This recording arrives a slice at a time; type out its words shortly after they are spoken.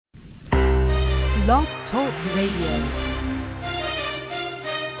Blog Talk Radio.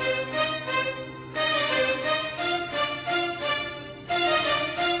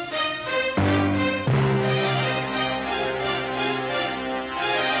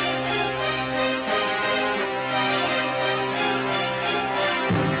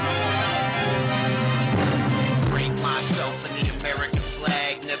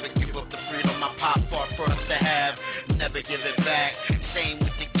 Give it back. Same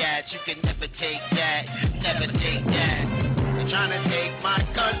with the gas, you can never take that. Never take that. They're trying to take my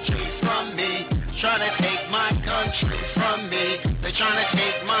country from me. Trying to take my country from me. They're trying to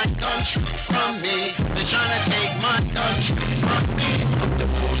take my country from me. They're trying to take my country from me. Fuck the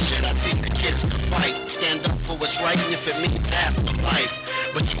bullshit, I think the kids to fight. Stand up for what's right, and if it means afterlife.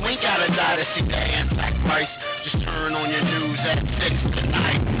 But you ain't gotta die to see the Antichrist. Just turn on your news at 6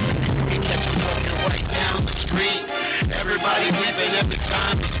 tonight. You can catch him walking right down the street. Everybody weeping every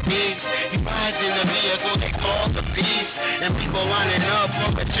time he speaks. He rides in the vehicle they call the beast. And people lining up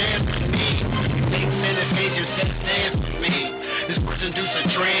for a chance to meet. He thinks in his face you said dance with me. This person induce a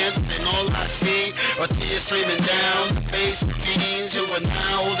trance and all I see are tears streaming down the face of teens who are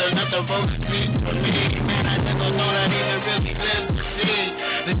now old enough to vote to speak for me. Man, I never thought I'd even really live to see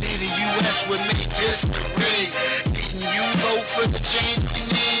the day the U.S. would make history. Didn't you vote for the change we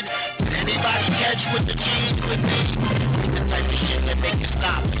need? Did anybody catch what the change would be? The type of shit that make you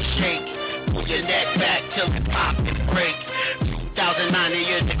stop and shake. Pull your neck back till it pop and break. 2009 the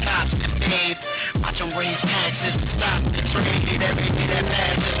year the cops invade. Watch them raise taxes and stop the trade. Every day that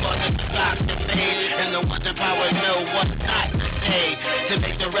passes wasn't the blocks to fade. And the ones in power know what not to say. To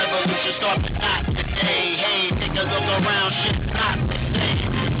make the revolution start but not today. Hey, take a look around, shit's not the same.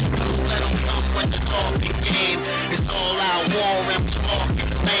 Let them come with the talking game. It's all out war and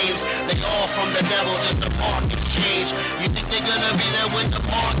smoking flames. They all from the devil, just the market change. You think they're gonna be there when the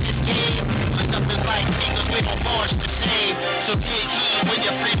market game? But nothing's like me, cause we don't march the same. So take heed when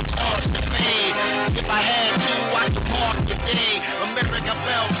your freedom starts to fade. If I had to, I could mark the day. America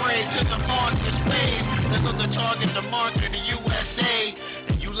fell prey to the Marxist ways. There's other target to market in the USA.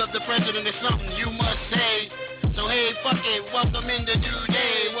 If you love the president, it's something you must say. So hey, fuck it, welcome in the new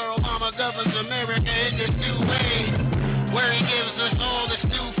day, where Obama governs America in this new way, where he gives us all this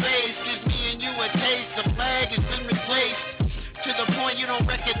new face, gives me and you a taste. The flag has been replaced to the point you don't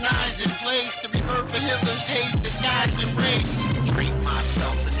recognize its place. The rebirth of Hitler's hate, disguised in race. Treat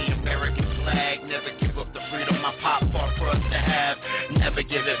myself in the American flag, never give up the freedom my pop fought for us to have, never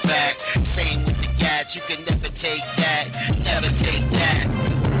give it back. Same with the gas, you can never take that, never take that.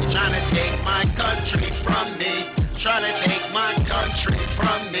 They're trying to take my country from me. Trying to take my country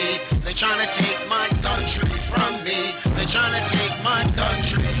from me. They're trying to take my country from me. They're trying to take my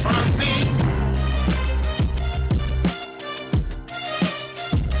country from me.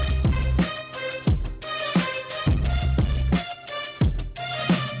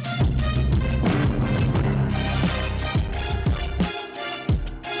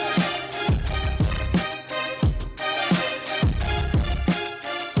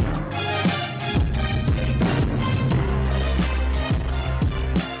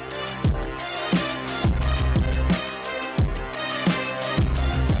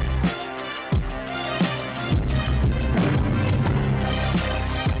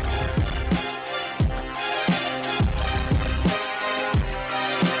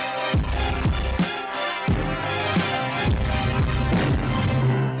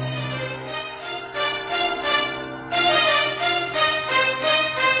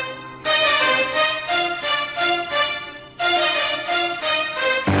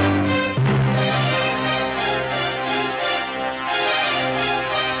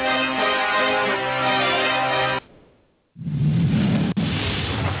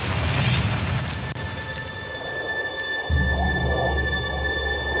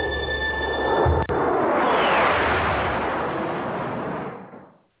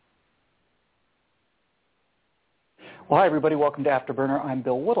 Well, hi, everybody. Welcome to Afterburner. I'm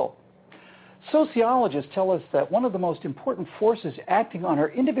Bill Whittle. Sociologists tell us that one of the most important forces acting on our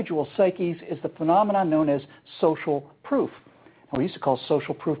individual psyches is the phenomenon known as social proof. Now, we used to call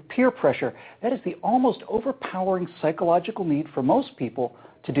social proof peer pressure. That is the almost overpowering psychological need for most people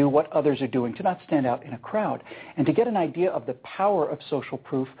to do what others are doing, to not stand out in a crowd. And to get an idea of the power of social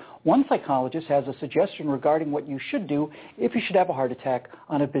proof, one psychologist has a suggestion regarding what you should do if you should have a heart attack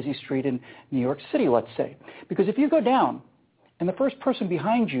on a busy street in New York City, let's say. Because if you go down and the first person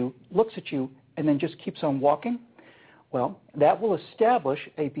behind you looks at you and then just keeps on walking, well, that will establish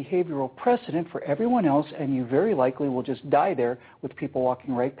a behavioral precedent for everyone else, and you very likely will just die there with people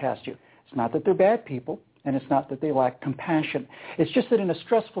walking right past you. It's not that they're bad people. And it's not that they lack compassion. It's just that in a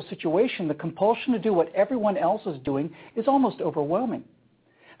stressful situation, the compulsion to do what everyone else is doing is almost overwhelming.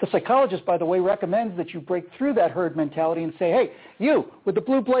 The psychologist, by the way, recommends that you break through that herd mentality and say, hey, you with the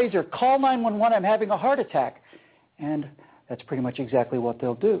blue blazer, call 911, I'm having a heart attack. And that's pretty much exactly what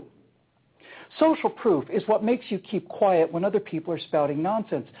they'll do. Social proof is what makes you keep quiet when other people are spouting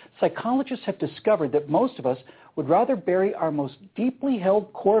nonsense. Psychologists have discovered that most of us would rather bury our most deeply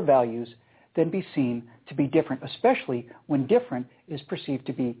held core values than be seen to be different, especially when different is perceived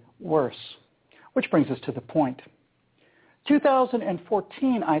to be worse. Which brings us to the point.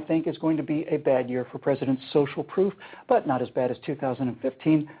 2014, I think, is going to be a bad year for President's social proof, but not as bad as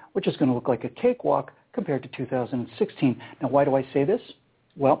 2015, which is going to look like a cakewalk compared to 2016. Now, why do I say this?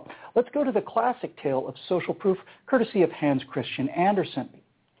 Well, let's go to the classic tale of social proof, courtesy of Hans Christian Andersen.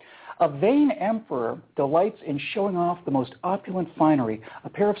 A vain emperor delights in showing off the most opulent finery. A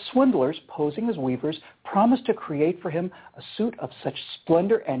pair of swindlers, posing as weavers, promise to create for him a suit of such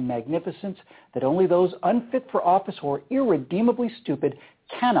splendor and magnificence that only those unfit for office or irredeemably stupid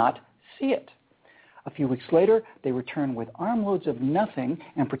cannot see it. A few weeks later, they return with armloads of nothing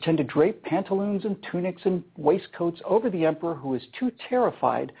and pretend to drape pantaloons and tunics and waistcoats over the emperor, who is too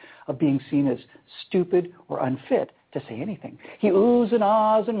terrified of being seen as stupid or unfit to say anything. He oohs and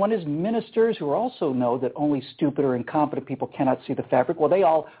ahs, and when his ministers, who also know that only stupid or incompetent people cannot see the fabric, well, they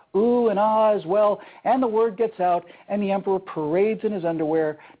all ooh and ah as well, and the word gets out, and the emperor parades in his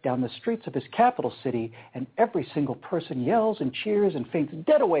underwear down the streets of his capital city, and every single person yells and cheers and faints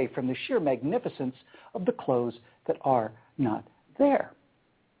dead away from the sheer magnificence of the clothes that are not there.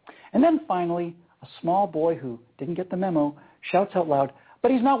 And then finally, a small boy who didn't get the memo shouts out loud,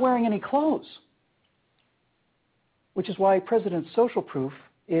 but he's not wearing any clothes. Which is why President's social proof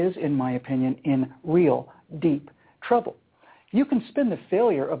is, in my opinion, in real deep trouble. You can spin the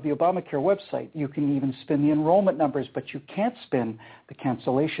failure of the Obamacare website. You can even spin the enrollment numbers, but you can't spin the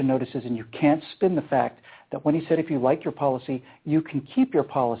cancellation notices, and you can't spin the fact that when he said if you like your policy, you can keep your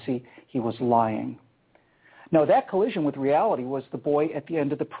policy, he was lying. No, that collision with reality was the boy at the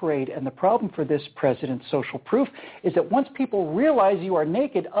end of the parade, and the problem for this President's social proof is that once people realize you are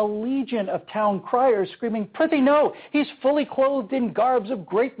naked, a legion of town criers screaming, "Prithee no, he's fully clothed in garbs of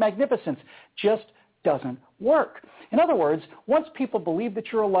great magnificence," just doesn't work. In other words, once people believe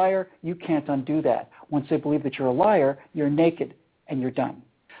that you're a liar, you can't undo that. Once they believe that you're a liar, you're naked, and you're done.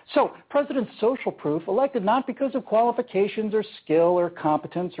 So, President's social proof, elected not because of qualifications or skill or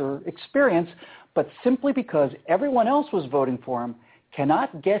competence or experience, but simply because everyone else was voting for him,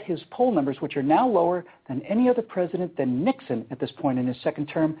 cannot get his poll numbers, which are now lower than any other president than Nixon at this point in his second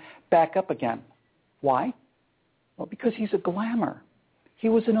term, back up again. Why? Well, because he's a glamour. He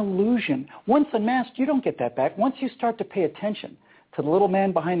was an illusion. Once unmasked, you don't get that back. Once you start to pay attention to the little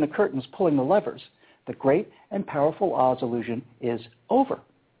man behind the curtains pulling the levers, the great and powerful Oz illusion is over.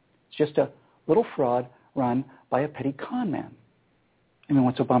 It's just a little fraud run by a petty con man. I mean,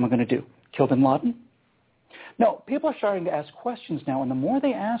 what's Obama going to do? Kill bin Laden? No, people are starting to ask questions now, and the more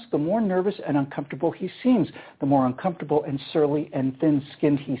they ask, the more nervous and uncomfortable he seems. The more uncomfortable and surly and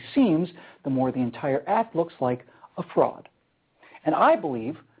thin-skinned he seems, the more the entire act looks like a fraud. And I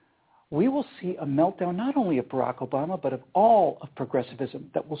believe we will see a meltdown not only of Barack Obama, but of all of progressivism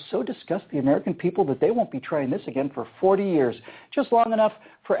that will so disgust the American people that they won't be trying this again for 40 years, just long enough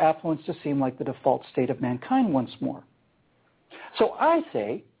for affluence to seem like the default state of mankind once more. So I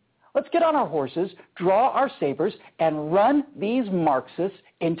say, let's get on our horses, draw our sabers, and run these Marxists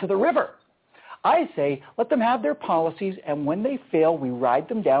into the river. I say, let them have their policies, and when they fail, we ride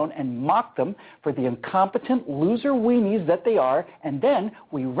them down and mock them for the incompetent loser weenies that they are, and then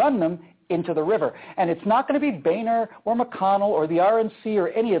we run them into the river. And it's not going to be Boehner or McConnell or the RNC or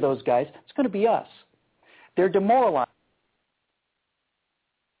any of those guys. It's going to be us. They're demoralized.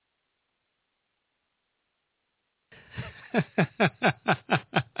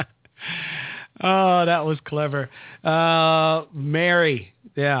 Oh, that was clever. Mary.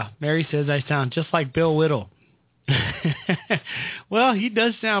 Yeah, Mary says I sound just like Bill Whittle. Well, he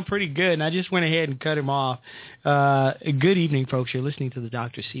does sound pretty good, and I just went ahead and cut him off. Good evening, folks. You're listening to the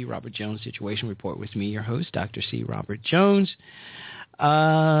Dr. C. Robert Jones Situation Report with me, your host, Dr. C. Robert Jones.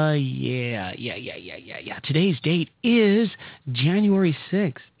 Yeah. Today's date is January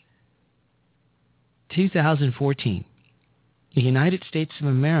 6th, 2014. The United States of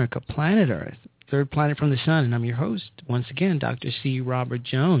America, planet Earth, third planet from the sun, and I'm your host, once again, Dr. C. Robert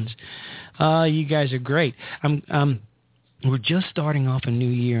Jones. You guys are great. I'm We're just starting off a new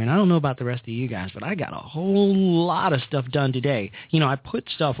year, and I don't know about the rest of you guys, but I got a whole lot of stuff done today. I put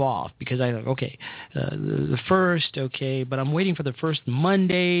stuff off because I thought, okay, the first, okay, but I'm waiting for the first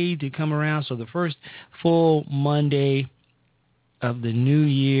Monday to come around, so the first full Monday of the new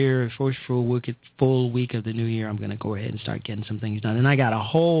year, first full week of the new year, I'm going to go ahead and start getting some things done. And I got a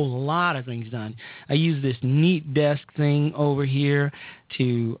whole lot of things done. I use this neat desk thing over here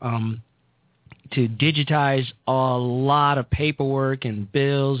to digitize a lot of paperwork and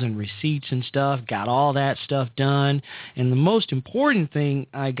bills and receipts and stuff. Got all that stuff done. And the most important thing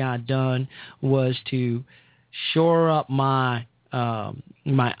I got done was to shore up my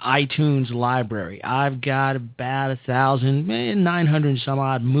iTunes library. I've got about 900 and some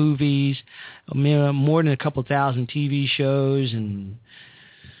odd movies, more than a couple thousand TV shows, and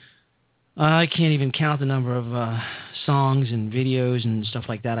I can't even count the number of songs and videos and stuff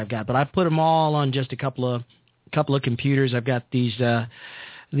like that I've got. But I put them all on just a couple of computers. I've got these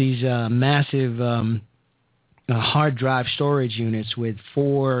massive hard drive storage units with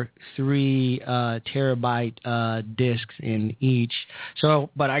 4 3-terabyte discs in each. So,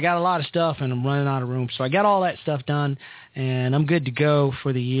 but I got a lot of stuff, and I'm running out of room. So I got all that stuff done, and I'm good to go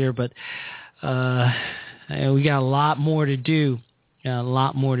for the year. But we got a lot more to do.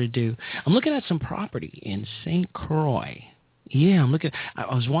 I'm looking at some property in St. Croix. Yeah,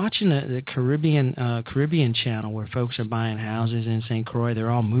 I was watching the Caribbean channel where folks are buying houses in St. Croix. They're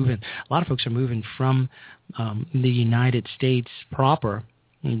all moving. A lot of folks are moving from the United States proper,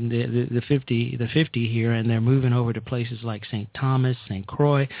 the 50 here, and they're moving over to places like St. Thomas, St.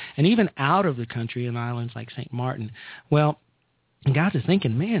 Croix, and even out of the country in islands like St. Martin. Well, I got to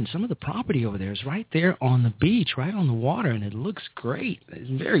thinking, man, some of the property over there is right there on the beach, right on the water, and it looks great. It's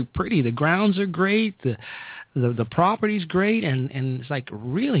very pretty. The grounds are great. The property's great, and it's like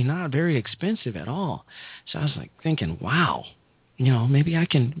really not very expensive at all. So I was like thinking, wow, maybe I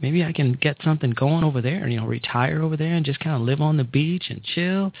can get something going over there, and retire over there and just kind of live on the beach and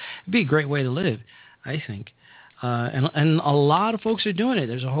chill. It'd be a great way to live, I think. And a lot of folks are doing it.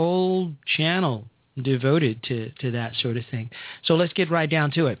 There's a whole channel devoted to that sort of thing. So let's get right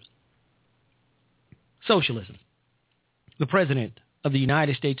down to it. Socialism. The President of the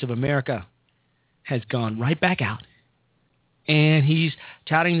United States of America has gone right back out, and he's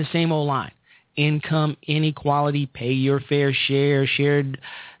touting the same old line. Income inequality, pay your fair share,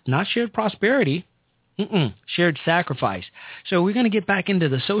 not shared prosperity, shared sacrifice. So we're going to get back into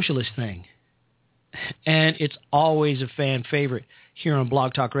the socialist thing. And it's always a fan favorite here on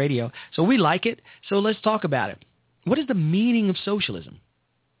Blog Talk Radio. So we like it, so let's talk about it. What is the meaning of socialism?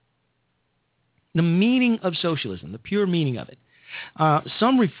 The meaning of socialism, the pure meaning of it.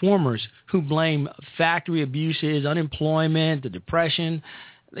 Some reformers who blame factory abuses, unemployment, the depression,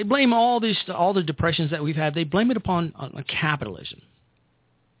 they blame all the depressions that we've had, they blame it upon capitalism.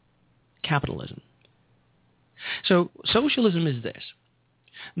 Capitalism. So socialism is this.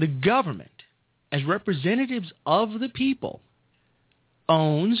 The government, as representatives of the people,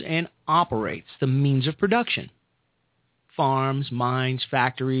 owns and operates the means of production, farms, mines,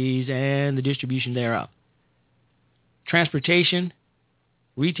 factories, and the distribution thereof. Transportation,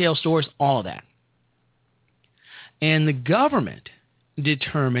 retail stores, all of that. And the government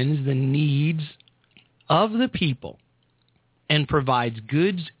determines the needs of the people and provides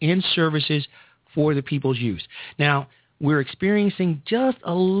goods and services for the people's use. Now, we're experiencing just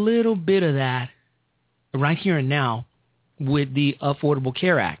a little bit of that right here and now with the Affordable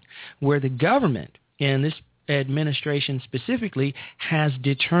Care Act, where the government, and this administration specifically, has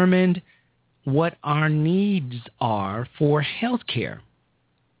determined what our needs are for health care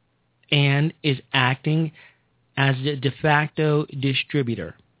and is acting as a de facto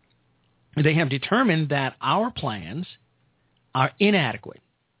distributor. They have determined that our plans are inadequate,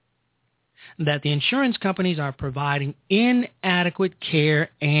 that the insurance companies are providing inadequate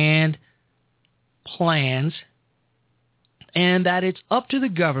care and plans, and that it's up to the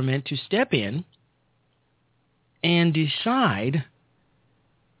government to step in and decide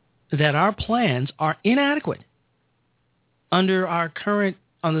that our plans are inadequate under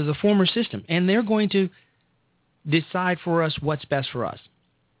the former system, and they're going to decide for us what's best for us.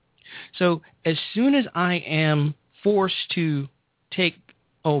 So as soon as I am forced to take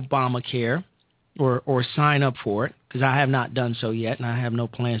Obamacare or sign up for it, because I have not done so yet and I have no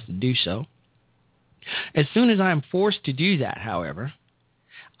plans to do so, as soon as I am forced to do that, however,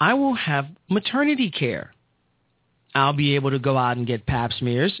 I will have maternity care. I'll be able to go out and get pap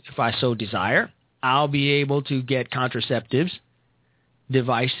smears if I so desire. I'll be able to get contraceptives,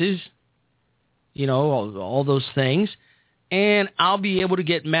 devices, all those things. And I'll be able to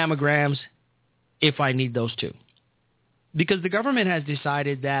get mammograms if I need those too. because the government has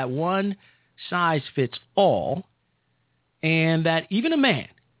decided that one size fits all, and that even a man,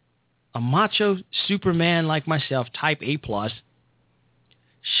 a macho superman like myself, type A+,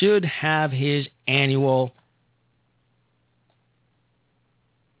 should have his annual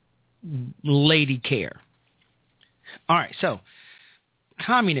lady care. All right, so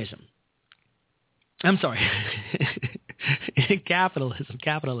communism. I'm sorry. Capitalism.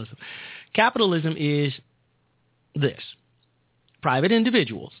 Capitalism is this. Private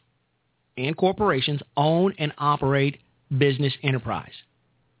individuals and corporations own and operate business enterprise.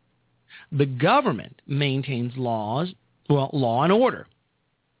 The government maintains law and order.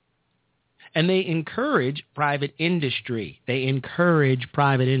 And they encourage private industry.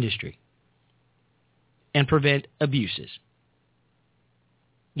 And prevent abuses.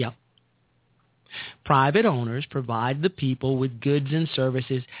 Yep. Private owners provide the people with goods and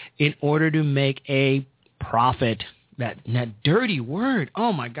services in order to make a profit. That dirty word.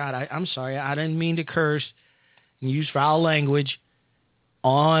 Oh, my God. I'm sorry. I didn't mean to curse and use foul language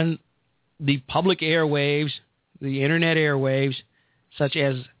on the public airwaves, the internet airwaves, such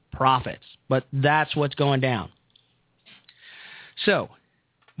as profits. But that's what's going down. So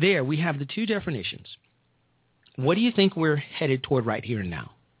there we have the two definitions. What do you think we're headed toward right here and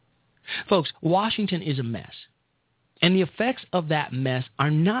now? Folks, Washington is a mess. And the effects of that mess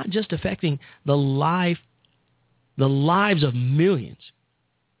are not just affecting the lives of millions.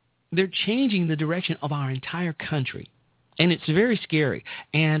 They're changing the direction of our entire country. And it's very scary.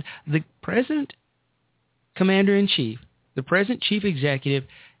 And the present commander-in-chief, the present chief executive,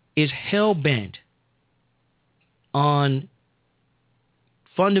 is hell-bent on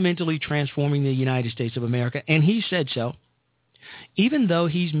fundamentally transforming the United States of America. And he said so, even though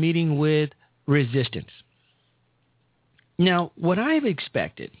he's meeting with resistance. Now, what I've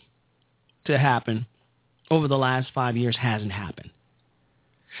expected to happen over the last 5 years hasn't happened.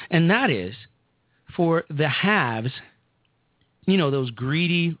 And that is for the haves, those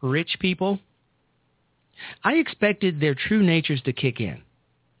greedy, rich people, I expected their true natures to kick in.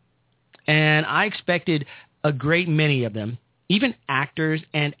 And I expected a great many of them, even actors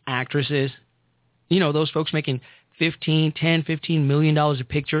and actresses, those folks making $15 million a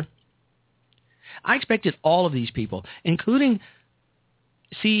picture. I expected all of these people, including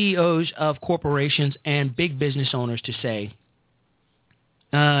CEOs of corporations and big business owners, to say,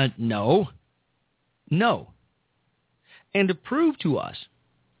 no. And to prove to us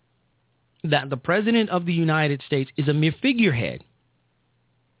that the President of the United States is a mere figurehead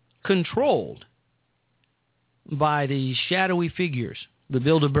controlled by the shadowy figures, the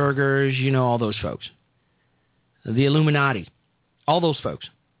Bilderbergers, all those folks, the Illuminati, all those folks.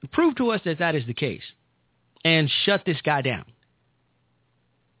 Prove to us that that is the case and shut this guy down.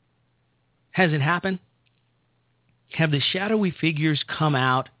 Has it happened? Have the shadowy figures come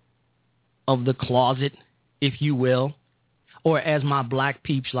out of the closet, if you will? Or as my black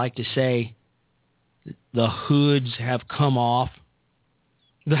peeps like to say, the hoods have come off?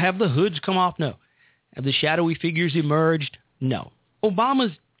 Have the hoods come off? No. Have the shadowy figures emerged? No.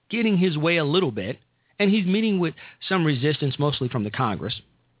 Obama's getting his way a little bit, and he's meeting with some resistance, mostly from the Congress.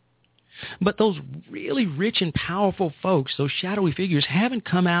 But those really rich and powerful folks, those shadowy figures, haven't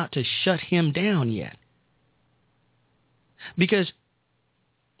come out to shut him down yet. Because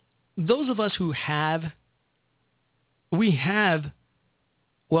those of us who have, some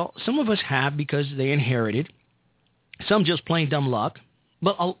of us have because they inherited, some just plain dumb luck,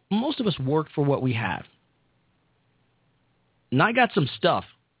 but most of us worked for what we have. And I got some stuff,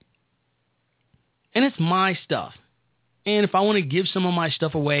 and it's my stuff. And if I want to give some of my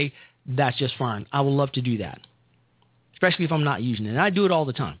stuff away, that's just fine. I would love to do that, especially if I'm not using it. And I do it all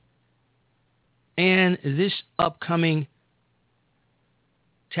the time. And this upcoming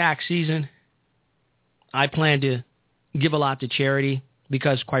tax season, I plan to give a lot to charity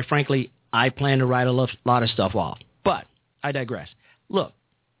because, quite frankly, I plan to write a lot of stuff off. But I digress. Look,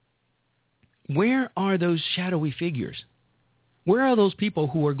 where are those shadowy figures? Where are those people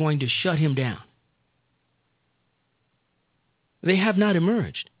who are going to shut him down? They have not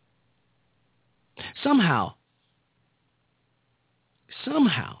emerged. Somehow,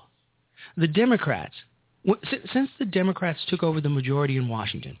 the Democrats, since the Democrats took over the majority in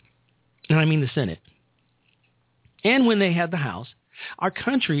Washington, and I mean the Senate, and when they had the House, our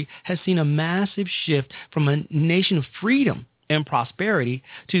country has seen a massive shift from a nation of freedom and prosperity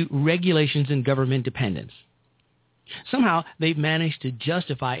to regulations and government dependence. Somehow, they've managed to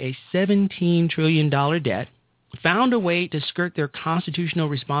justify a $17 trillion debt, found a way to skirt their constitutional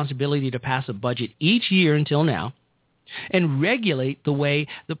responsibility to pass a budget each year until now, and regulate the way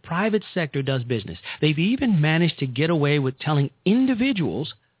the private sector does business. They've even managed to get away with telling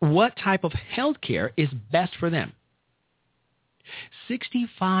individuals what type of health care is best for them.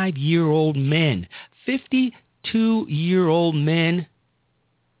 65-year-old men, 52-year-old men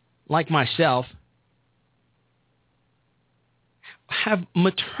like myself have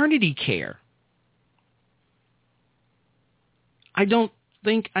maternity care. I don't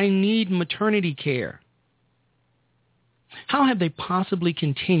think I need maternity care. How have they possibly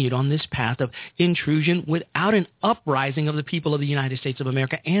continued on this path of intrusion without an uprising of the people of the United States of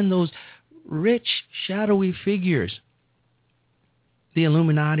America and those rich, shadowy figures? The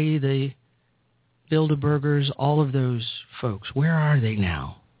Illuminati, the Bilderbergers, all of those folks. Where are they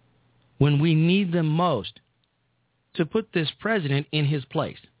now when we need them most to put this president in his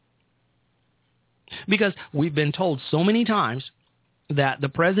place? Because we've been told so many times that the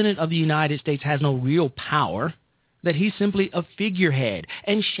president of the United States has no real power, that he's simply a figurehead,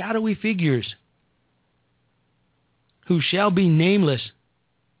 and shadowy figures who shall be nameless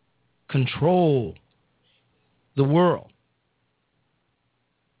control the world.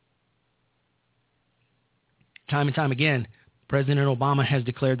 Time and time again, President Obama has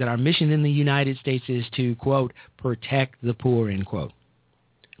declared that our mission in the United States is to, quote, protect the poor, end quote.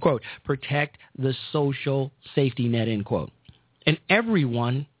 Quote, protect the social safety net, end quote. And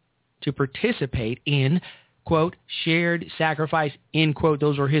everyone to participate in, quote, shared sacrifice, end quote.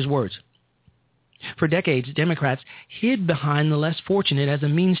 Those were his words. For decades, Democrats hid behind the less fortunate as a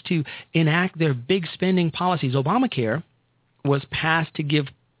means to enact their big spending policies. Obamacare was passed to give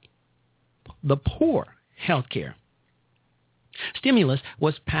the poor health care. Stimulus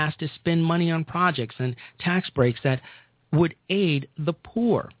was passed to spend money on projects and tax breaks that would aid the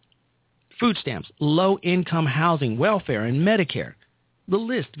poor. Food stamps, low-income housing, welfare, and Medicare. The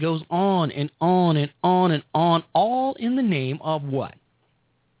list goes on and on and on and on, all in the name of what?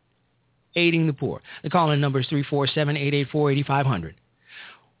 Aiding the poor. The call-in number is 347-884-8500.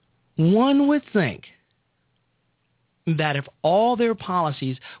 One would think that if all their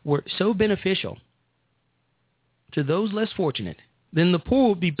policies were so beneficial to those less fortunate, then the poor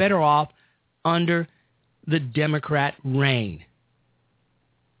would be better off under the Democrat reign.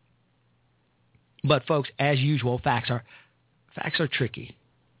 But folks, as usual, facts are tricky.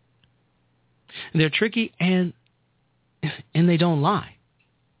 They're tricky and they don't lie.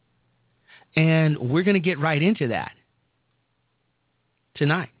 And we're going to get right into that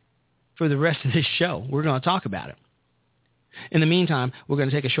tonight. For the rest of this show, we're going to talk about it. In the meantime, we're going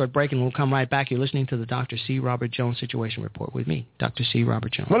to take a short break and we'll come right back. You're listening to the Dr. C. Robert Jones Situation Report with me, Dr. C.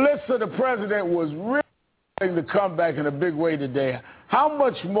 Robert Jones. Melissa, the president was really to come back in a big way today. How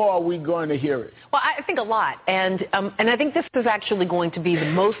much more are we going to hear it? Well, I think a lot. And I think this is actually going to be the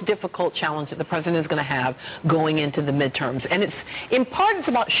most difficult challenge that the president is going to have going into the midterms. And in part, it's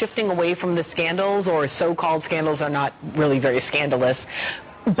about shifting away from the scandals, or so-called scandals are not really very scandalous.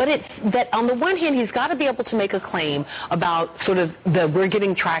 But it's that on the one hand, he's got to be able to make a claim about sort of we're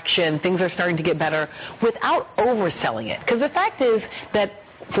getting traction, things are starting to get better, without overselling it. Because the fact is that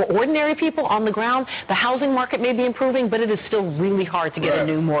for ordinary people on the ground, the housing market may be improving, but it is still really hard to get a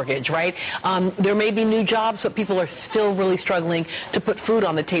new mortgage, right? There may be new jobs, but people are still really struggling to put food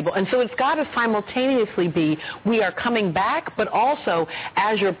on the table. And so it's got to simultaneously be, we are coming back, but also,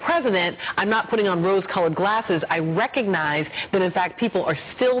 as your president, I'm not putting on rose-colored glasses. I recognize that, in fact, people are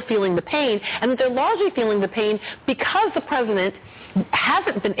still feeling the pain, and that they're largely feeling the pain because the president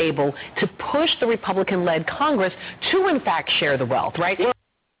hasn't been able to push the Republican-led Congress to, in fact, share the wealth, right?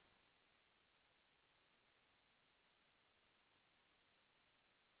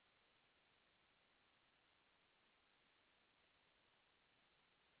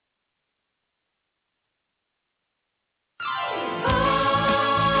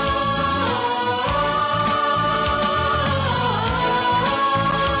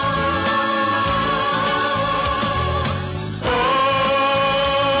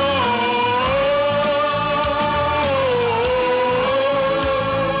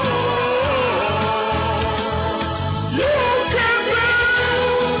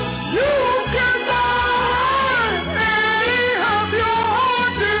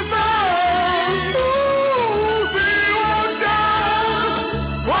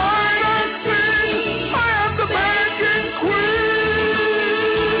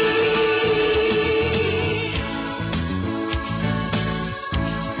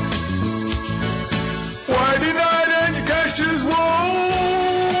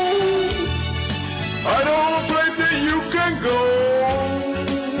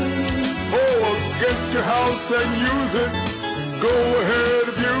 And use it. Go ahead,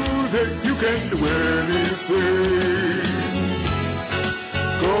 abuse it. You can do anything.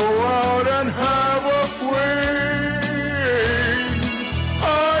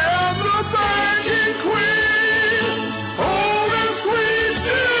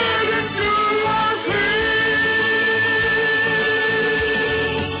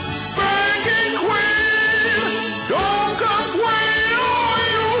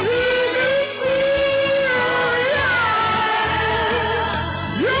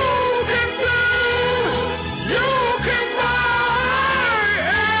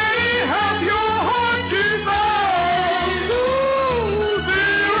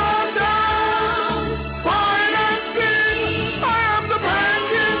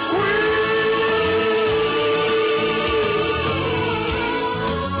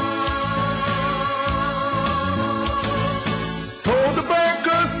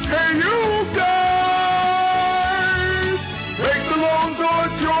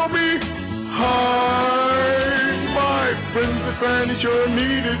 expenditure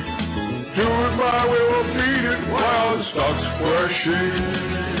needed. Do it my way or beat it while the stock's crashing.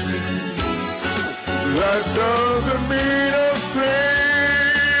 That doesn't mean a thing.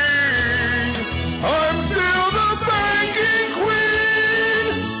 I'm still the banking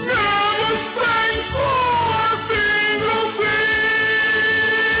queen. Never thanks for a single thing.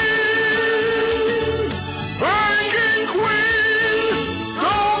 Banking queen,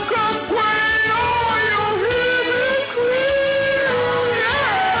 don't complain or you'll hear me scream.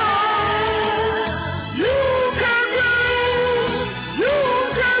 Yeah. You can do, you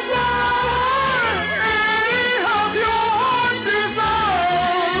can buy any of your heart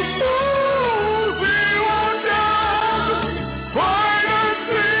desires. Ooh, zero down,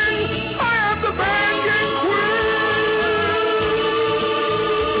 financing. I am the banking queen.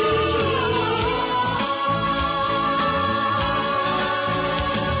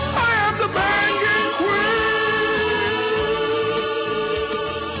 I am the banking queen.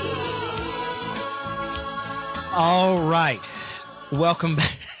 All right. Welcome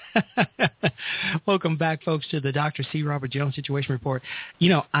back. Welcome back, folks, to the Dr. C. Robert Jones Situation Report. You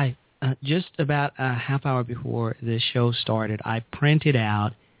know, I just about a half hour before the show started, I printed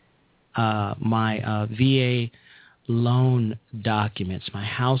out my VA loan documents, my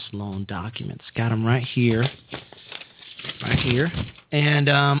house loan documents. Got them right here.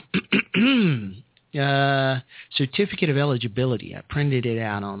 And certificate of eligibility. I printed it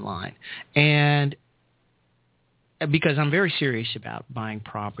out online. And because I'm very serious about buying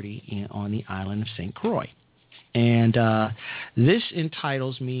property on the island of St. Croix. And this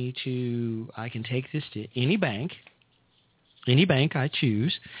entitles me to, I can take this to any bank I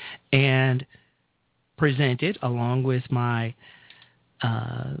choose, and present it along with my,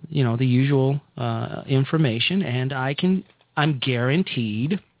 the usual information, and I'm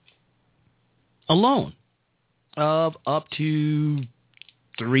guaranteed a loan of up to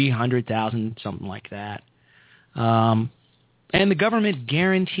 $300,000, something like that. And the government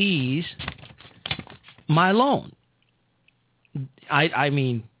guarantees my loan. I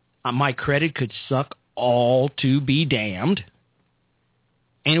mean, my credit could suck all to be damned,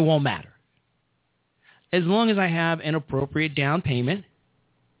 and it won't matter. As long as I have an appropriate down payment,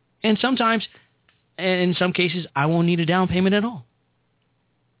 and sometimes, and in some cases, I won't need a down payment at all.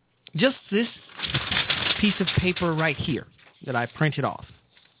 Just this piece of paper right here that I printed off.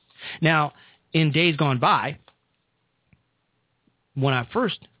 Now, in days gone by, when I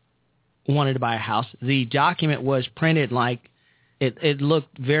first wanted to buy a house, the document was printed like, it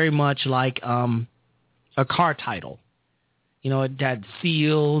looked very much like a car title. You know, it had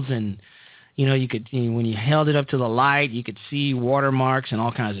seals, and, you could, when you held it up to the light, you could see watermarks and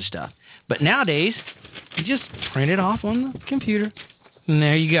all kinds of stuff. But nowadays, you just print it off on the computer, and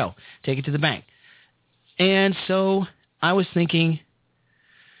there you go. Take it to the bank. And so I was thinking,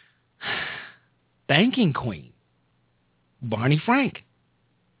 banking queen, Barney Frank.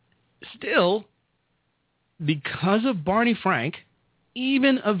 Still, because of Barney Frank,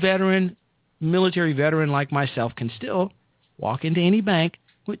 even a veteran, military veteran like myself can still walk into any bank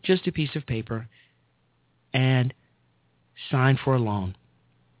with just a piece of paper and sign for a loan.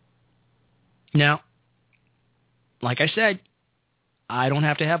 Now, like I said, I don't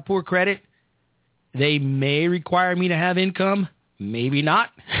have to have poor credit. They may require me to have income, maybe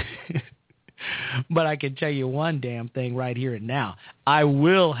not. But I can tell you one damn thing right here and now. I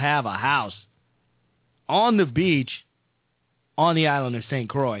will have a house on the beach on the island of St.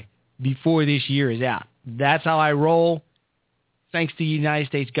 Croix before this year is out. That's how I roll, thanks to the United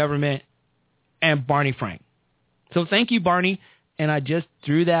States government and Barney Frank. So thank you, Barney. And I just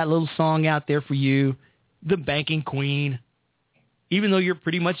threw that little song out there for you, the banking queen. Even though you're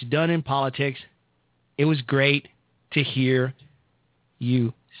pretty much done in politics, it was great to hear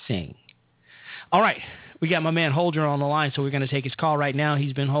you sing. All right, we got my man Holder on the line, so we're going to take his call right now.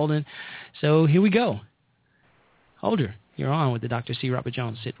 He's been holding. So here we go. Holder, you're on with the Dr. C. Robert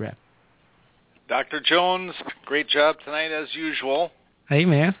Jones Sit Rep. Dr. Jones, great job tonight as usual. Hey,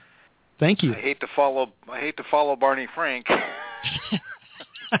 man. Thank you. I hate to follow Barney Frank.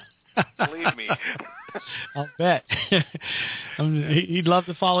 Believe me. I'll bet. He'd love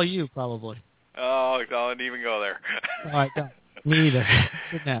to follow you, probably. Oh, I don't even go there. All right, go. Me either.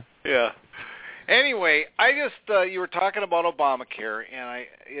 Sit down. Yeah. Anyway, I just you were talking about Obamacare, and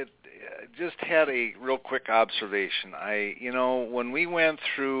it just had a real quick observation. When we went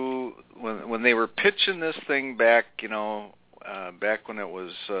through when they were pitching this thing back, back when it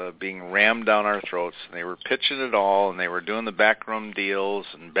was being rammed down our throats, and they were pitching it all, and they were doing the backroom deals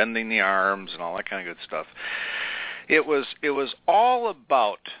and bending the arms and all that kind of good stuff. It was all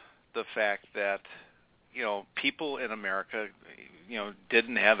about the fact that people in America,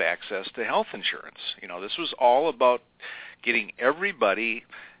 didn't have access to health insurance. This was all about getting everybody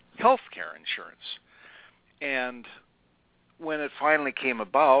health care insurance. And when it finally came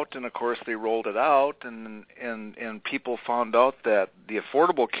about, and of course they rolled it out, and people found out that the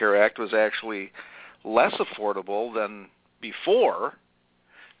Affordable Care Act was actually less affordable than before.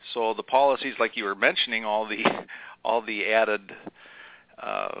 So the policies, like you were mentioning, all the added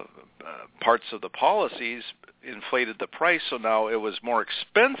parts of the policies inflated the price, so now it was more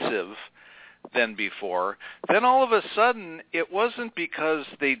expensive than before. Then all of a sudden, it wasn't because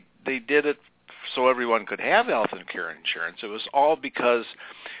they did it so everyone could have health care insurance. It was all because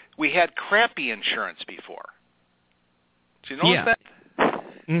we had crappy insurance before. Do you know that?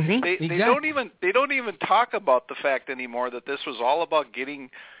 Mm-hmm. They don't even talk about the fact anymore that this was all about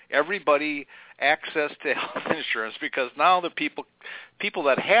getting everybody access to health insurance, because now the people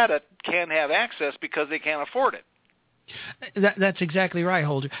that had it can't have access because they can't afford it. That's exactly right,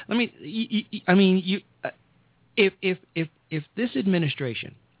 Holder. If this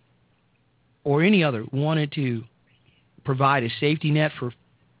administration or any other wanted to provide a safety net for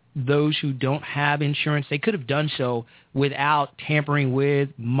those who don't have insurance, they could have done so without tampering with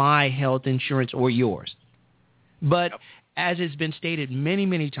my health insurance or yours. But as it's been stated many,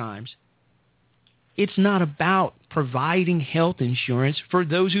 many times, it's not about providing health insurance for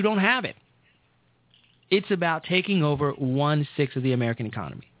those who don't have it. It's about taking over 1/6 of the American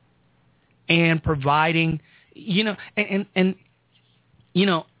economy and providing, I'm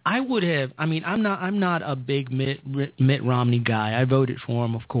not a big Mitt Romney guy. I voted for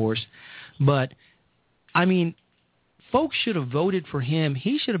him, of course. But, folks should have voted for him.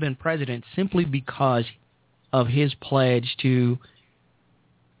 He should have been president simply because of his pledge to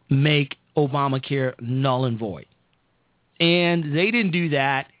make Obamacare null and void. And they didn't do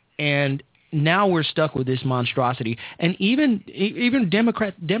that, and now we're stuck with this monstrosity. And even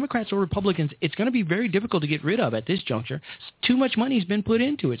Democrats or Republicans, it's going to be very difficult to get rid of at this juncture. Too much money has been put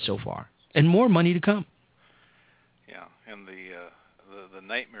into it so far, and more money to come. Yeah, and the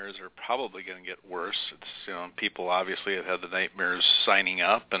nightmares are probably going to get worse. It's people obviously have had the nightmares signing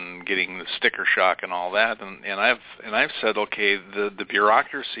up and getting the sticker shock and all that. And I've said, okay, the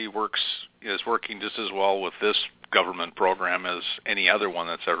bureaucracy is working just as well with this government program as any other one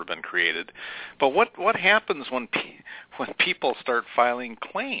that's ever been created. But what happens when people start filing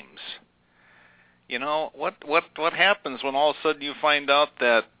claims? What happens when all of a sudden you find out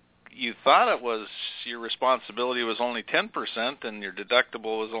that you thought it was your responsibility was only 10% and your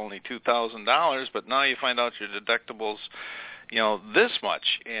deductible was only $2,000, but now you find out your deductible's this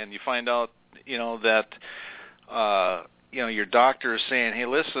much, and you find out that your doctor is saying, hey,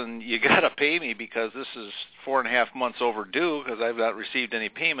 listen, you got to pay me because this is 4.5 months overdue because I've not received any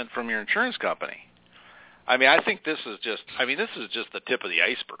payment from your insurance company. I think this is just the tip of the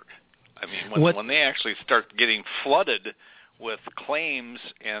iceberg. When they actually start getting flooded with claims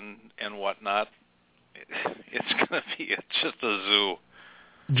and whatnot, it's just a zoo.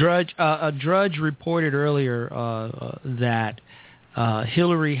 Drudge reported earlier that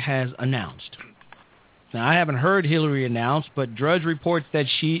Hillary has announced. Now, I haven't heard Hillary announce, but Drudge reports that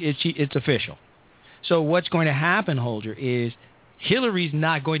it's official. So what's going to happen, Holder, is Hillary's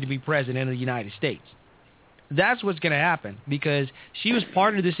not going to be president of the United States. That's what's going to happen because she was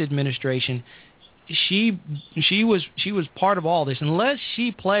part of this administration. She was part of all this. Unless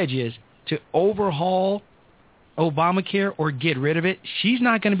she pledges to overhaul Obamacare or get rid of it, she's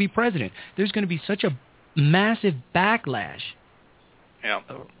not going to be president. There's going to be such a massive backlash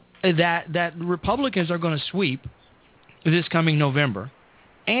that Republicans are going to sweep this coming November,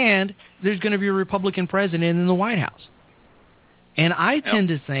 and there's going to be a Republican president in the White House. And I tend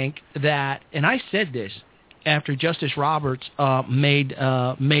to think that, and I said this after Justice Roberts made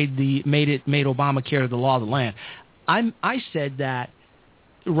Obamacare the law of the land. I said that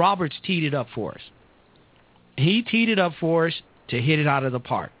Roberts teed it up for us. He teed it up for us to hit it out of the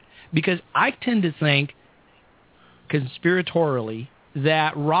park, because I tend to think conspiratorially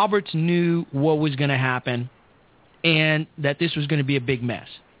that Roberts knew what was going to happen and that this was going to be a big mess.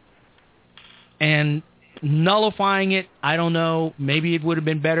 And nullifying it, I don't know, maybe it would have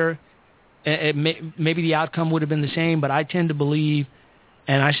been better. Maybe the outcome would have been the same, but I tend to believe,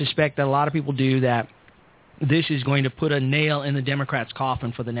 and I suspect that a lot of people do, that this is going to put a nail in the Democrats'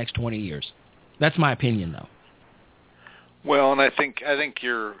 coffin for the next 20 years. That's my opinion, though. Well, and I think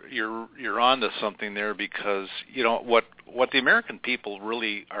you're onto something there, because what the American people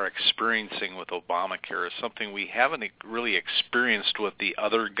really are experiencing with Obamacare is something we haven't really experienced with the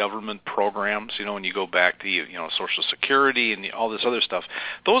other government programs. When you go back to Social Security and all this other stuff,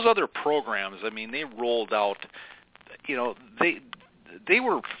 those other programs, I mean, they rolled out. They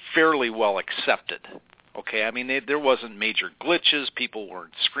were fairly well accepted. Okay, I mean, there wasn't major glitches. People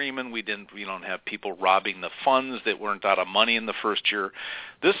weren't screaming. We don't have people robbing the funds that weren't out of money in the first year.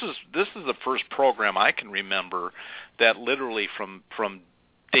 This is the first program I can remember that literally from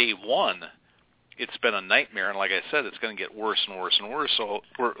day one, it's been a nightmare. And like I said, it's going to get worse and worse and worse. So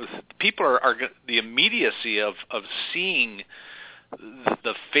people are the immediacy of seeing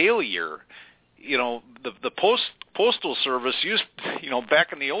the failure. The postal service used,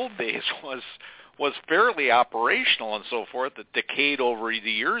 back in the old days was fairly operational and so forth, that decayed over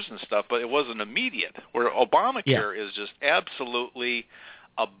the years and stuff, but it wasn't immediate, where Obamacare is just absolutely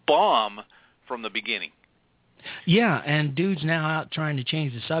a bomb from the beginning. Yeah, and dude's now out trying to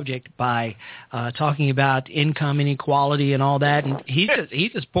change the subject by talking about income inequality and all that, and he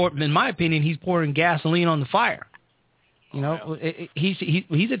just in my opinion, he's pouring gasoline on the fire.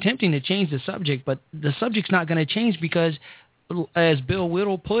 He's attempting to change the subject, but the subject's not going to change because, as Bill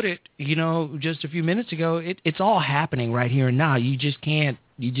Whittle put it, just a few minutes ago, it's all happening right here and now. You just can't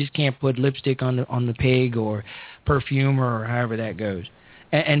put lipstick on the pig or perfume or however that goes,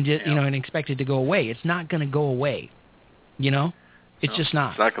 and expect it to go away. It's not going to go away. It's just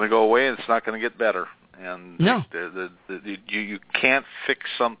not. It's not going to go away, and it's not going to get better. And no, you can't fix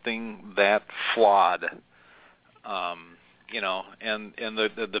something that flawed. And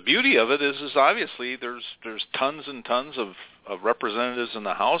the beauty of it is obviously there's tons and tons of representatives in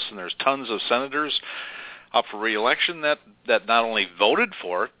the House, and there's tons of senators up for re-election that not only voted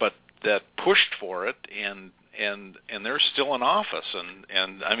for it, but that pushed for it, and they're still in office.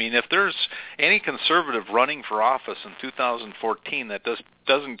 And I mean, if there's any conservative running for office in 2014 that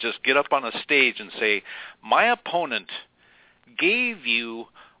doesn't just get up on a stage and say, my opponent gave you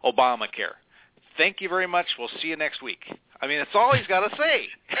Obamacare, thank you very much, we'll see you next week. I mean, that's all he's got to say.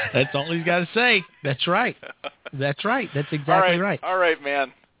 That's all he's got to say. That's right. That's right. That's exactly right. All right,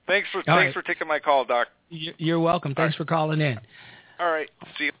 man. Thanks for taking my call, Doc. You're welcome. Thanks for calling in. All right.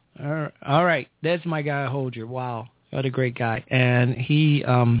 See you. All right. That's my guy, Holger. Wow. What a great guy. And he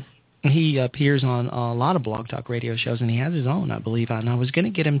appears on a lot of Blog Talk radio shows, and he has his own, I believe. And I was going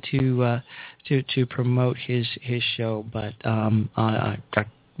to get him to promote his show, but I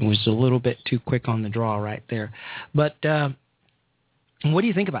was a little bit too quick on the draw right there. But what do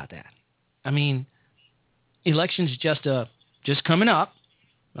you think about that? I mean, elections just coming up.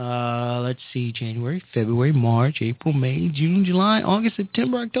 Let's see, January, February, March, April, May, June, July, August,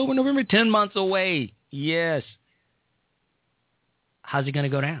 September, October, November, 10 months away. Yes. How's it going to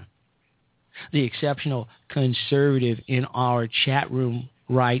go down? The exceptional conservative in our chat room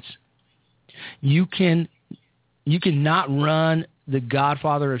writes, you cannot run the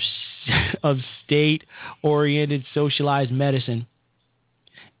godfather of state-oriented socialized medicine,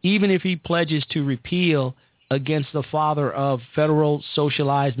 even if he pledges to repeal against the father of federal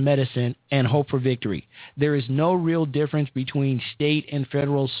socialized medicine and hope for victory. There is no real difference between state and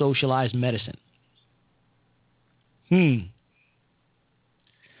federal socialized medicine. You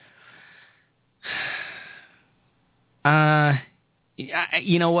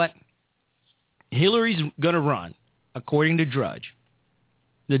know what? Hillary's going to run, according to Drudge,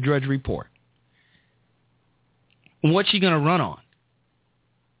 the Drudge Report. What's she going to run on?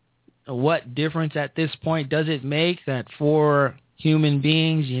 What difference at this point does it make that 4 human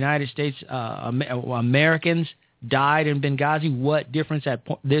beings, United States Americans, died in Benghazi? What difference at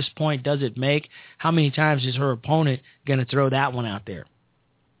this point does it make? How many times is her opponent going to throw that one out there?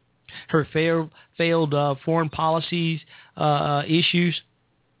 Her failed foreign policies issues,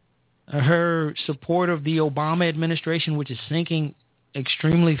 her support of the Obama administration, which is sinking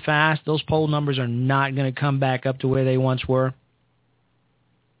extremely fast. Those poll numbers are not going to come back up to where they once were.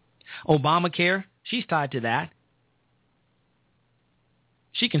 Obamacare, she's tied to that.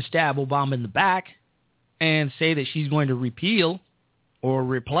 She can stab Obama in the back and say that she's going to repeal or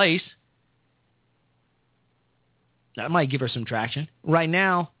replace. That might give her some traction. Right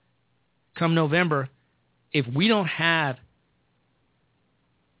now, come November, if we don't have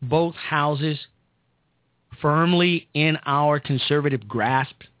both houses firmly in our conservative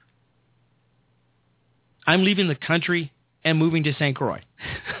grasp, I'm leaving the country and moving to St. Croix,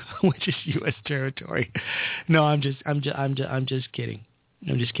 which is U.S. territory. No, I'm just kidding.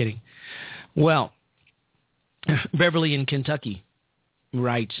 I'm just kidding. Well, Beverly in Kentucky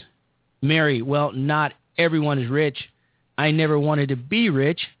writes, Mary, well, not everyone is rich. I never wanted to be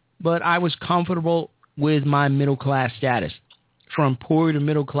rich, but I was comfortable with my middle-class status. From poor to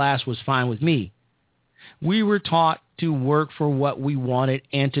middle class was fine with me. We were taught to work for what we wanted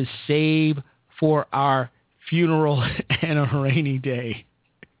and to save for our funeral and a rainy day.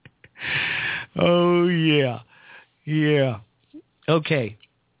 Oh, yeah. Yeah. Okay.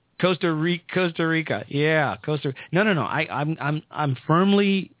 Costa Rica. Yeah. No. I'm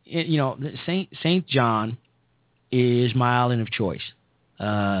firmly, St. John is my island of choice.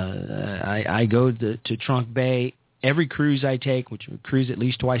 I go to Trunk Bay. Every cruise I take, which I cruise at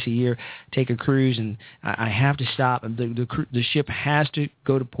least twice a year, take a cruise, and I have to stop. The ship has to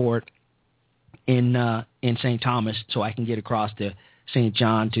go to port in St. Thomas so I can get across to St.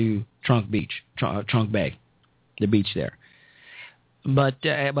 John to Trunk Bay, the beach there. But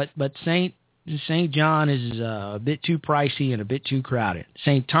St. John is a bit too pricey and a bit too crowded.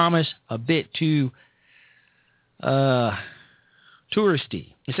 St. Thomas a bit too touristy.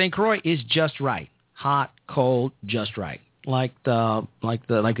 St. Croix is just right. Hot, cold, just right, like the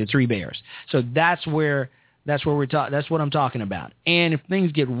Three Bears. So that's what I'm talking about. And if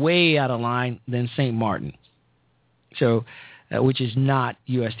things get way out of line, then St. Martin, so which is not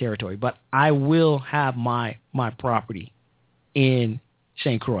U.S. territory. But I will have my property in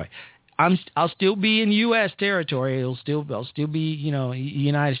St. Croix. I'll still be in U.S. territory. I'll still be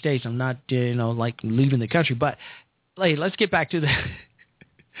United States. I'm not like leaving the country. But hey, let's get back to the.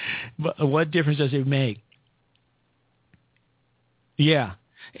 But what difference does it make? Yeah,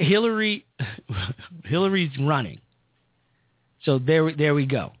 Hillary's running. So there we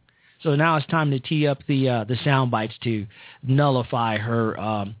go. So now it's time to tee up the sound bites to nullify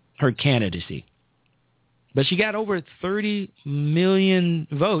her candidacy. But she got over 30 million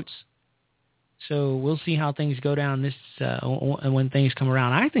votes. So we'll see how things go down this when things come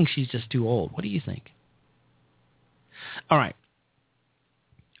around. I think she's just too old. What do you think? All right.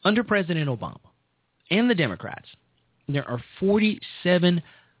 Under President Obama and the Democrats, there are 47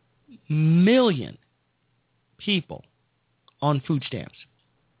 million people on food stamps.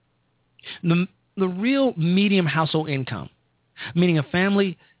 The real median household income, meaning a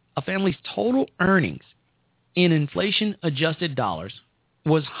family's total earnings in inflation-adjusted dollars,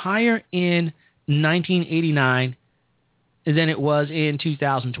 was higher in 1989 than it was in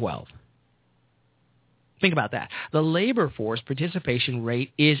 2012. Think about that. The labor force participation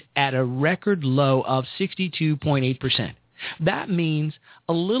rate is at a record low of 62.8%. That means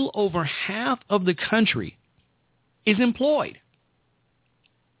a little over half of the country is employed.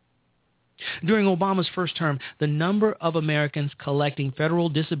 During Obama's first term, the number of Americans collecting federal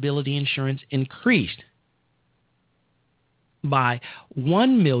disability insurance increased by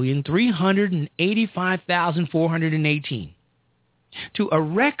 1,385,418 to a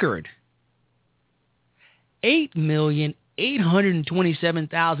record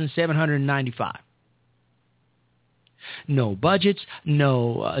 8,827,795. No budgets,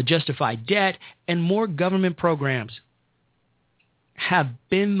 no justified debt, and more government programs have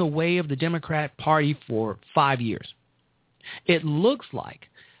been the way of the Democrat Party for 5 years. It looks like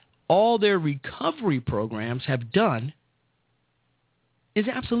all their recovery programs have done is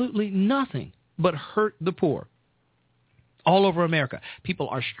absolutely nothing but hurt the poor. All over America, people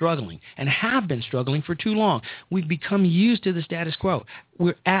are struggling and have been struggling for too long. We've become used to the status quo.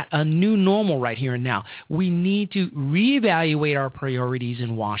 We're at a new normal right here and now. We need to reevaluate our priorities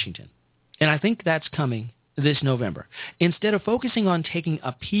in Washington. And I think that's coming this November. Instead of focusing on taking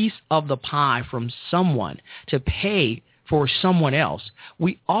a piece of the pie from someone to pay for someone else,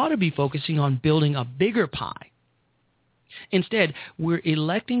 we ought to be focusing on building a bigger pie. Instead, we're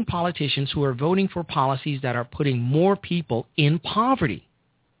electing politicians who are voting for policies that are putting more people in poverty.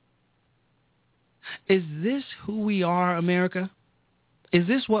 Is this who we are, America? Is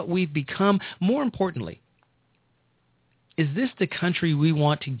this what we've become? More importantly, is this the country we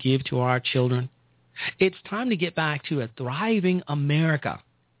want to give to our children? It's time to get back to a thriving America.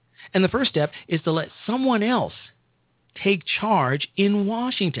 And the first step is to let someone else take charge in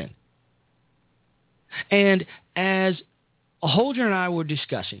Washington. And as Holger and I were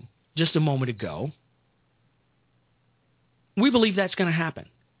discussing just a moment ago, we believe that's going to happen.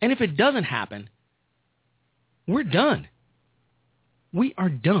 And if it doesn't happen, we're done. We are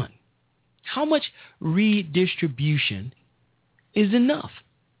done. How much redistribution is enough?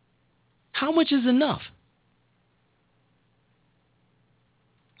 How much is enough?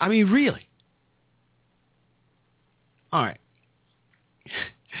 I mean, really. All right.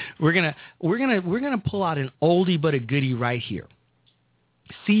 We're gonna pull out an oldie but a goodie right here.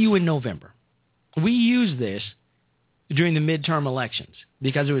 See you in November. We used this during the midterm elections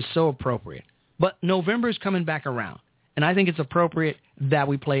because it was so appropriate. But November is coming back around, and I think it's appropriate that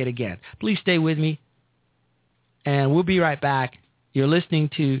we play it again. Please stay with me, and we'll be right back. You're listening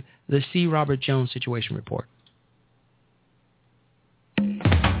to the C. Robert Jones Situation Report.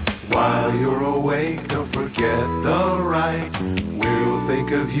 While you're awake, don't forget the right. We'll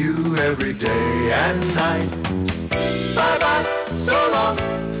think of you every day and night. Bye-bye, so long,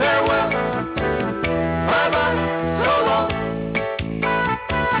 farewell. Bye-bye, so long.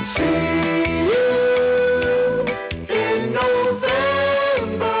 See you in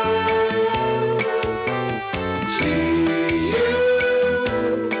November. See you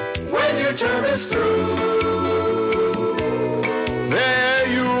when your term is through. There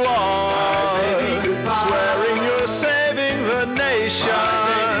you are, swearing you're saving the nation.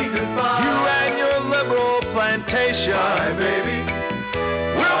 You and your liberal plantation. Bye, baby.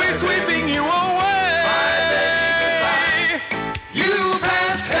 We'll be sweeping you away. Bye, baby. You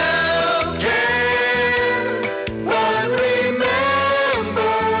passed health care, but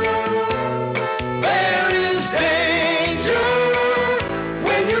remember, there is danger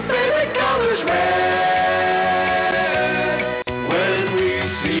when your favorite color's red. When we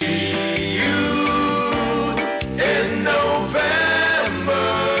see you in November,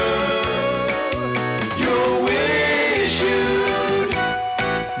 you'll wish you'd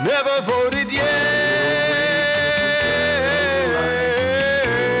never voted yet.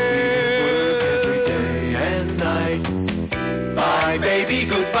 Every day and night. Bye, baby,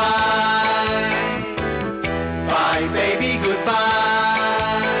 goodbye. Bye, baby, goodbye.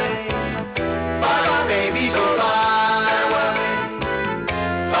 Bye, baby, goodbye.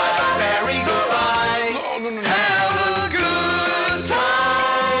 Bye, Barry, goodbye. Have a good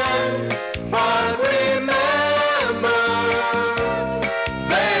time, but remember,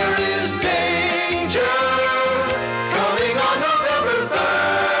 there is danger coming on November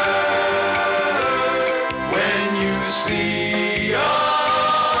 3rd. When you see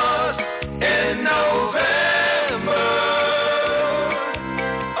us in November,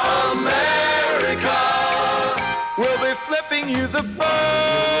 America will be flipping you the bird.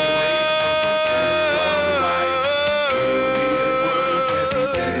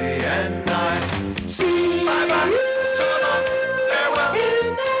 Day and night. Bye-bye, so long, farewell.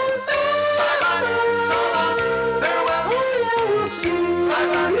 Bye-bye, so long, farewell.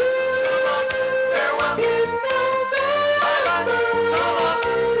 Bye-bye, so long, farewell. Bye-bye, so long,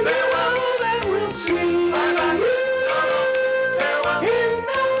 farewell. Bye-bye, so long, farewell.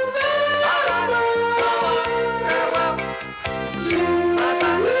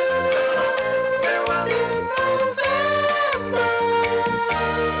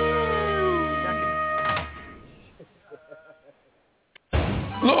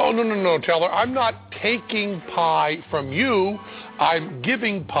 No, Teller. I'm not taking pie from you. I'm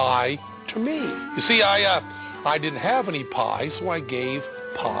giving pie to me. You see, I didn't have any pie, so I gave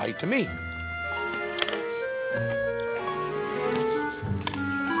pie to me.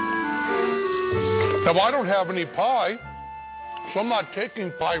 Now, I don't have any pie, so I'm not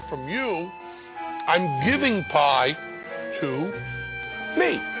taking pie from you. I'm giving pie to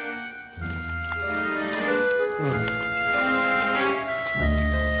me.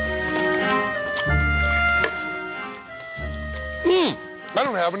 I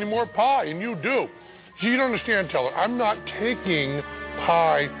don't have any more pie, and you do. So you don't understand, Teller. I'm not taking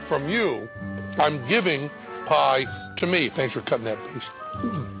pie from you. I'm giving pie to me. Thanks for cutting that piece.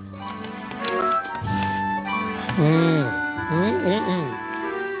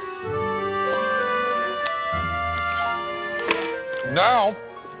 Now,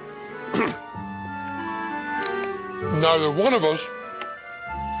 neither one of us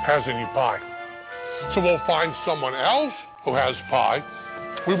has any pie. So we'll find someone else who has pie.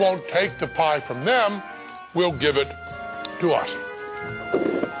 We won't take the pie from them. We'll give it to us.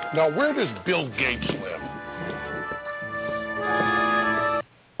 Now, where does Bill Gates live?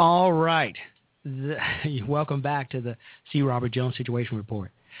 All right. Welcome back to the C. Robert Jones Situation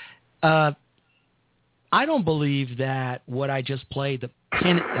Report. I don't believe that what I just played, the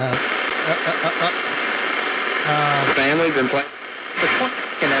family's been playing.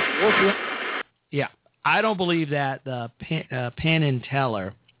 Yeah, I don't believe that the Penn and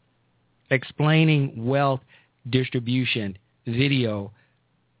Teller explaining wealth distribution video,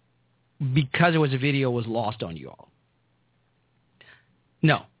 because it was a video, was lost on you all.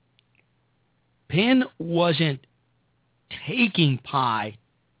 No. Penn wasn't taking pie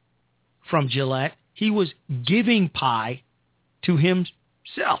from Gillette. He was giving pie to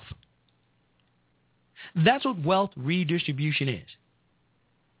himself. That's what wealth redistribution is.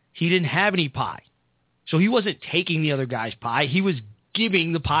 He didn't have any pie. So he wasn't taking the other guy's pie. He was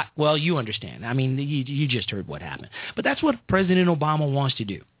giving the pot. Well, you understand. I mean, you just heard what happened. But that's what President Obama wants to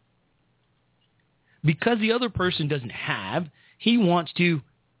do. Because the other person doesn't have, he wants to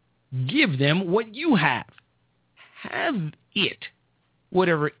give them what you have. Have it,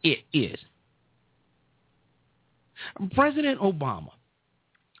 whatever it is. President Obama,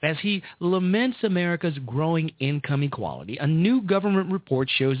 as he laments America's growing income equality, a new government report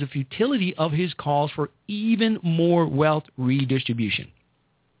shows the futility of his calls for even more wealth redistribution.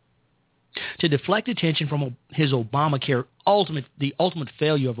 To deflect attention from his Obamacare, the ultimate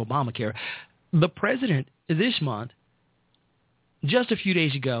failure of Obamacare, the president this month, just a few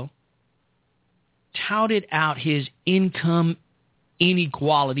days ago, touted out his income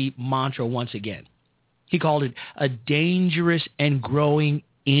inequality mantra once again. He called it a dangerous and growing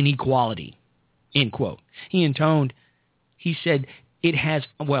inequality, end quote. He said it has,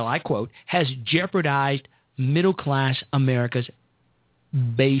 well, I quote, has jeopardized middle-class America's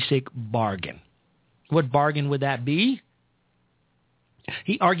basic bargain. What bargain would that be?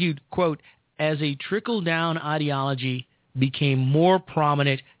 He argued, quote, as a trickle-down ideology became more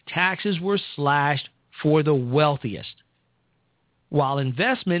prominent, taxes were slashed for the wealthiest, while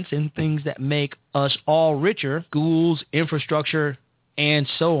investments in things that make us all richer, schools, infrastructure, and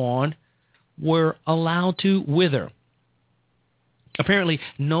so on, were allowed to wither. Apparently,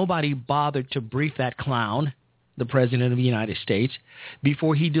 nobody bothered to brief that clown, the President of the United States,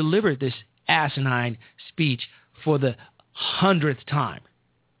 before he delivered this asinine speech for the 100th time.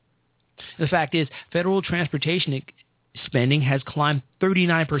 The fact is, federal transportation spending has climbed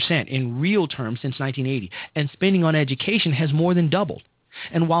 39% in real terms since 1980, and spending on education has more than doubled.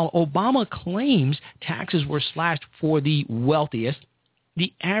 And while Obama claims taxes were slashed for the wealthiest,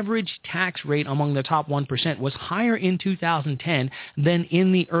 the average tax rate among the top 1% was higher in 2010 than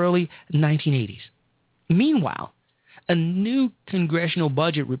in the early 1980s. Meanwhile, a new congressional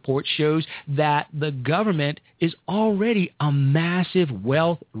budget report shows that the government is already a massive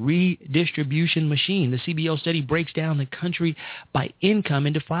wealth redistribution machine. The CBO study breaks down the country by income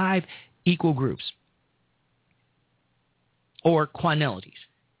into 5 equal groups, or quinalities.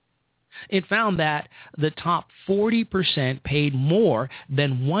 It found that the top 40% paid more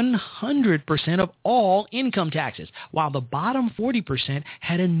than 100% of all income taxes, while the bottom 40%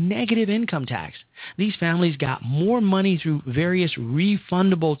 had a negative income tax. These families got more money through various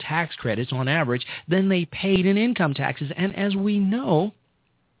refundable tax credits on average than they paid in income taxes. And as we know,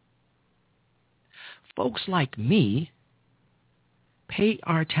 folks like me pay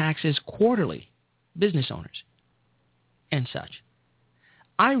our taxes quarterly, business owners and such.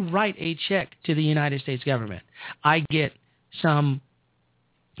 I write a check to the United States government. I get some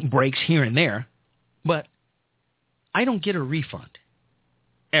breaks here and there, but I don't get a refund,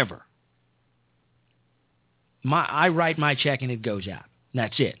 ever. I write my check and it goes out.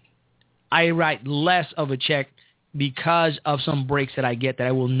 That's it. I write less of a check because of some breaks that I get that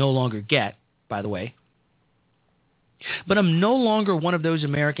I will no longer get, by the way. But I'm no longer one of those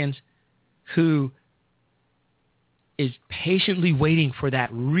Americans who is patiently waiting for that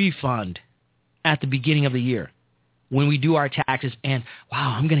refund at the beginning of the year when we do our taxes and,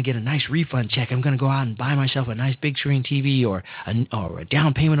 wow, I'm going to get a nice refund check. I'm going to go out and buy myself a nice big screen TV or a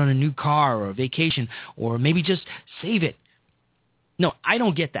down payment on a new car or a vacation, or maybe just save it. No, I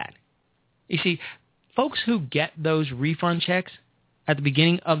don't get that. You see, folks who get those refund checks at the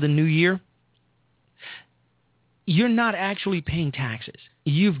beginning of the new year, you're not actually paying taxes.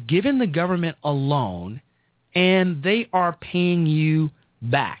 You've given the government a loan, and they are paying you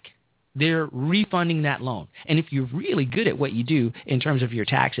back. They're refunding that loan. And if you're really good at what you do in terms of your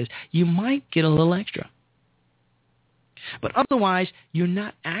taxes, you might get a little extra. But otherwise, you're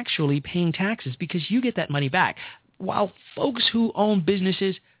not actually paying taxes because you get that money back. While folks who own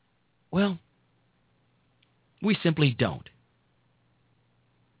businesses, well, we simply don't.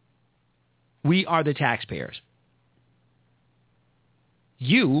 We are the taxpayers.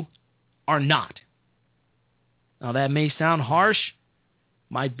 You are not. Now, that may sound harsh,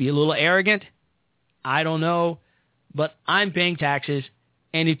 might be a little arrogant, I don't know, but I'm paying taxes,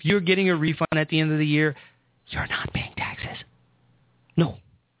 and if you're getting a refund at the end of the year, you're not paying taxes. No.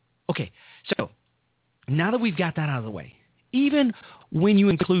 Okay, so now that we've got that out of the way, even when you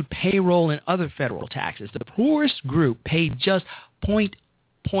include payroll and other federal taxes, the poorest group paid just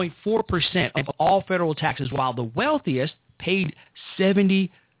 0.4% of all federal taxes, while the wealthiest paid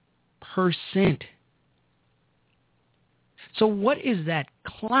 70%. So what is that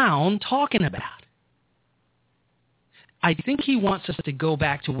clown talking about? I think he wants us to go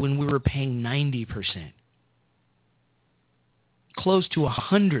back to when we were paying 90%, close to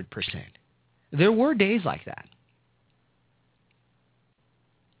 100%. There were days like that.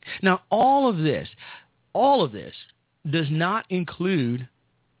 Now, all of this does not include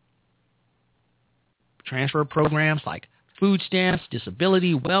transfer programs like food stamps,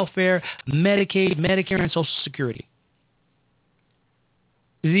 disability, welfare, Medicaid, Medicare, and Social Security.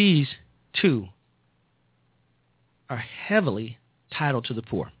 These two are heavily titled to the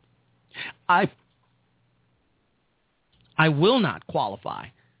poor. I will not qualify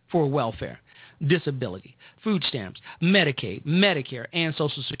for welfare, disability, food stamps, Medicaid, Medicare, and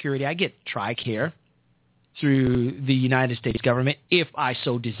Social Security. I get TRICARE through the United States government if I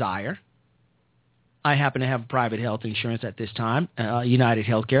so desire. I happen to have private health insurance at this time, United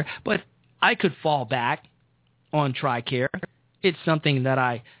Healthcare, but I could fall back on TRICARE. It's something that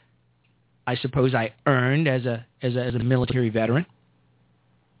I suppose I earned as a military veteran.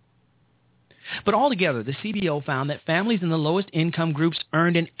 But altogether, the CBO found that families in the lowest income groups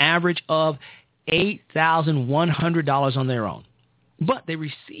earned an average of $8,100 on their own. But they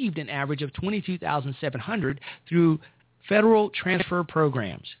received an average of $22,700 through federal transfer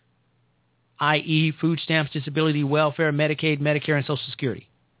programs, i.e. food stamps, disability, welfare, Medicaid, Medicare, and Social Security.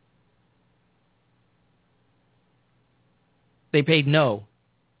 They paid no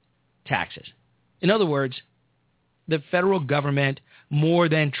taxes. In other words, the federal government more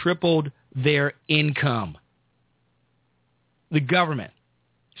than tripled their income. The government.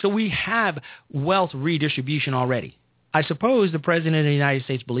 So we have wealth redistribution already. I suppose the President of the United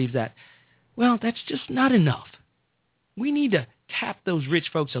States believes that, well, that's just not enough. We need to tap those rich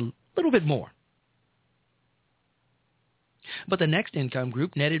folks a little bit more. But the next income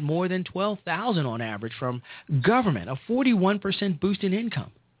group netted more than $12,000 on average from government, a 41% boost in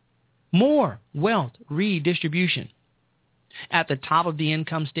income. More wealth redistribution. At the top of the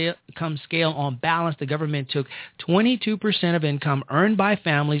income scale, on balance, the government took 22% of income earned by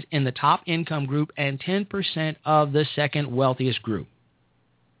families in the top income group and 10% of the second wealthiest group.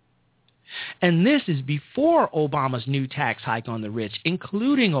 And this is before Obama's new tax hike on the rich,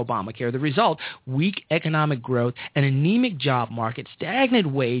 including Obamacare. The result, weak economic growth, an anemic job market,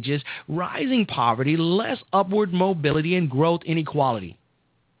 stagnant wages, rising poverty, less upward mobility, and growth inequality.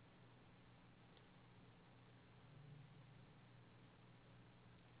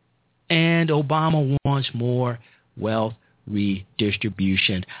 And Obama wants more wealth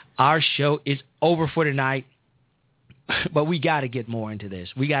redistribution. Our show is over for tonight, but we got to get more into this.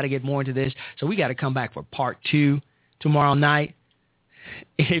 So we got to come back for part 2 tomorrow night.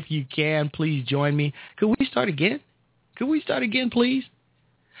 If you can, please join me. Could we start again, please?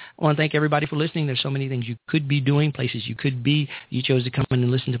 I want to thank everybody for listening. There's so many things you could be doing, places you could be. You chose to come in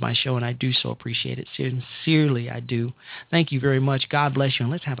and listen to my show, and I do so appreciate it. Sincerely, I do. Thank you very much. God bless you,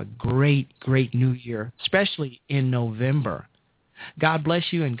 and let's have a great, great new year, especially in November. God bless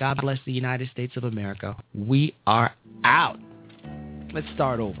you, and God bless the United States of America. We are out. Let's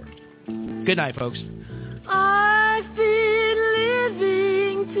start over. Good night, folks. I've been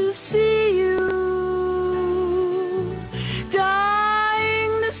living to see you,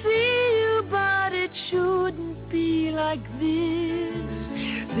 dying to see you, but it shouldn't be like this.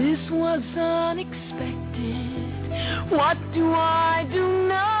 This was unexpected. What do I do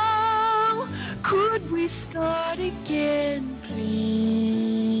now? Could we start again, please?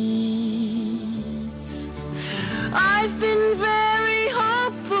 I've been very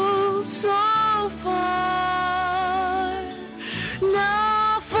hopeful so far.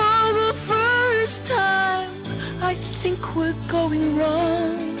 Now for the first time, I think we're going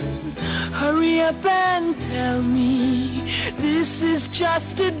wrong. Hurry up and tell me this is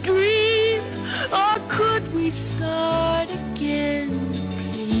just a dream, or could we start again,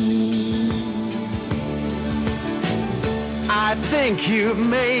 please? I think you've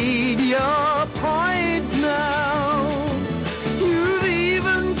made your point now. You've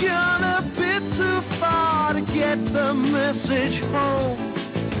even gone a bit too far to get the message home.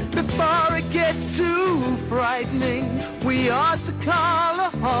 Before it gets too frightening, we ought to call a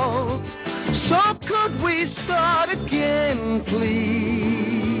halt. So could we start again,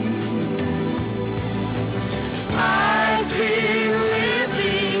 please? I've been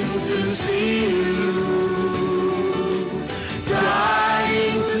living to see you,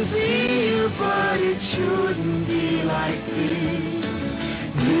 dying to see you, but it shouldn't be like this.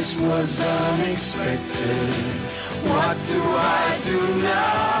 This was unexpected. What do I do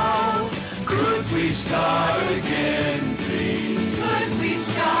now? Could we start again, please? Could we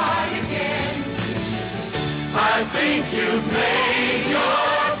start again? I think you've made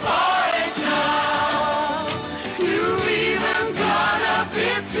your point now. You've even gone a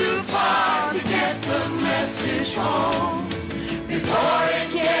bit too far to get the message home. Before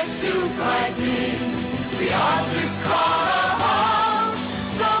it gets too frightening, we ought to call a halt.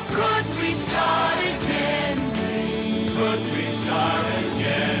 So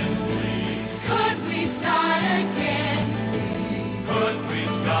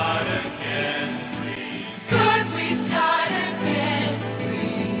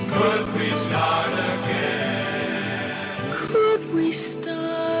would we